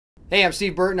Hey, I'm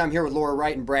Steve Burton. I'm here with Laura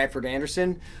Wright and Bradford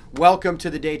Anderson. Welcome to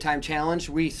the Daytime Challenge.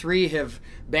 We three have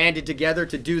banded together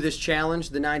to do this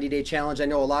challenge, the 90-day challenge. I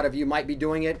know a lot of you might be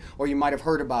doing it or you might have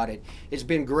heard about it. It's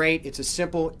been great. It's a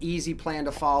simple, easy plan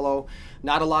to follow.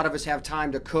 Not a lot of us have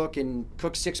time to cook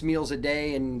 6 meals a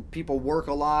day, and people work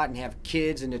a lot and have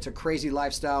kids, and it's a crazy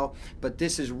lifestyle. But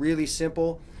this is really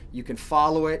simple. You can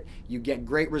follow it. You get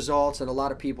great results, and a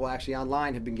lot of people actually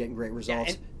online have been getting great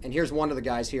results. And here's one of the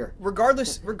guys here.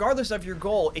 Regardless of your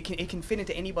goal, it can fit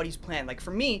into anybody's plan. Like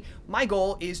for me, my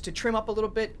goal is to trim up a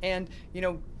little bit and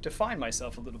define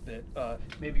myself a little bit.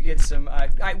 Maybe get some.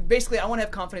 Basically, I want to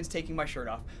have confidence taking my shirt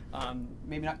off.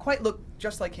 Maybe not quite look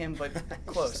just like him, but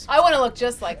close. I want to look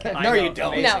just like him. No, you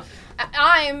don't. No,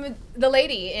 I'm the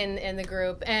lady in the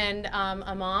group, and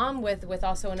a mom with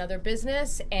also another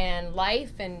business and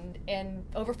life, and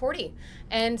over 40,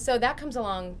 and so that comes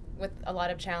along with a lot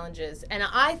of challenges. And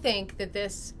I think that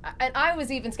this, and I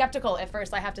was even skeptical at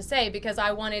first, I have to say, because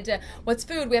I wanted to, what's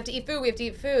food? We have to eat food. We have to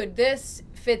eat food. This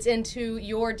fits into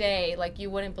your day like you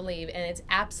wouldn't believe, and it's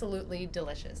absolutely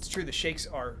delicious. It's true. The shakes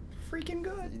are freaking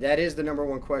good. That is the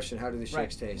 #1 question. How do the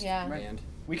shakes taste? Yeah. Right. And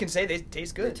we can say they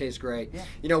taste good. They taste great. Yeah.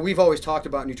 You know, we've always talked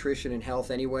about nutrition and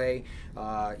health anyway.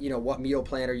 What meal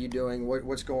plan are you doing?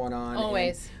 What's going on?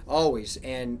 Always. Always.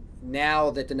 And now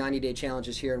that the 90-day challenge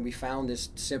is here and we found this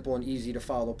simple and easy to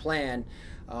follow plan,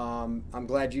 I'm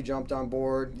glad you jumped on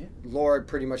board. Yeah. Laura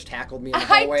pretty much tackled me in the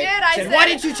hallway. I did. Why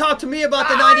didn't you talk to me about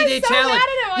the 90-day challenge?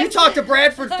 You talked to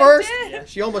Bradford first. Did.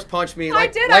 She almost punched me. I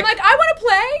did. I'm like, I want to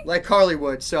play. Like Carly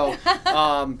would. So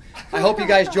I hope you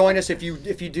guys join us. If you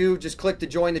do, just click the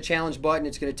join the challenge button.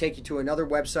 It's going to take you to another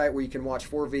website where you can watch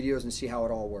 4 videos and see how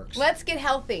it all works. Let's get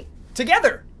healthy.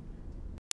 Together.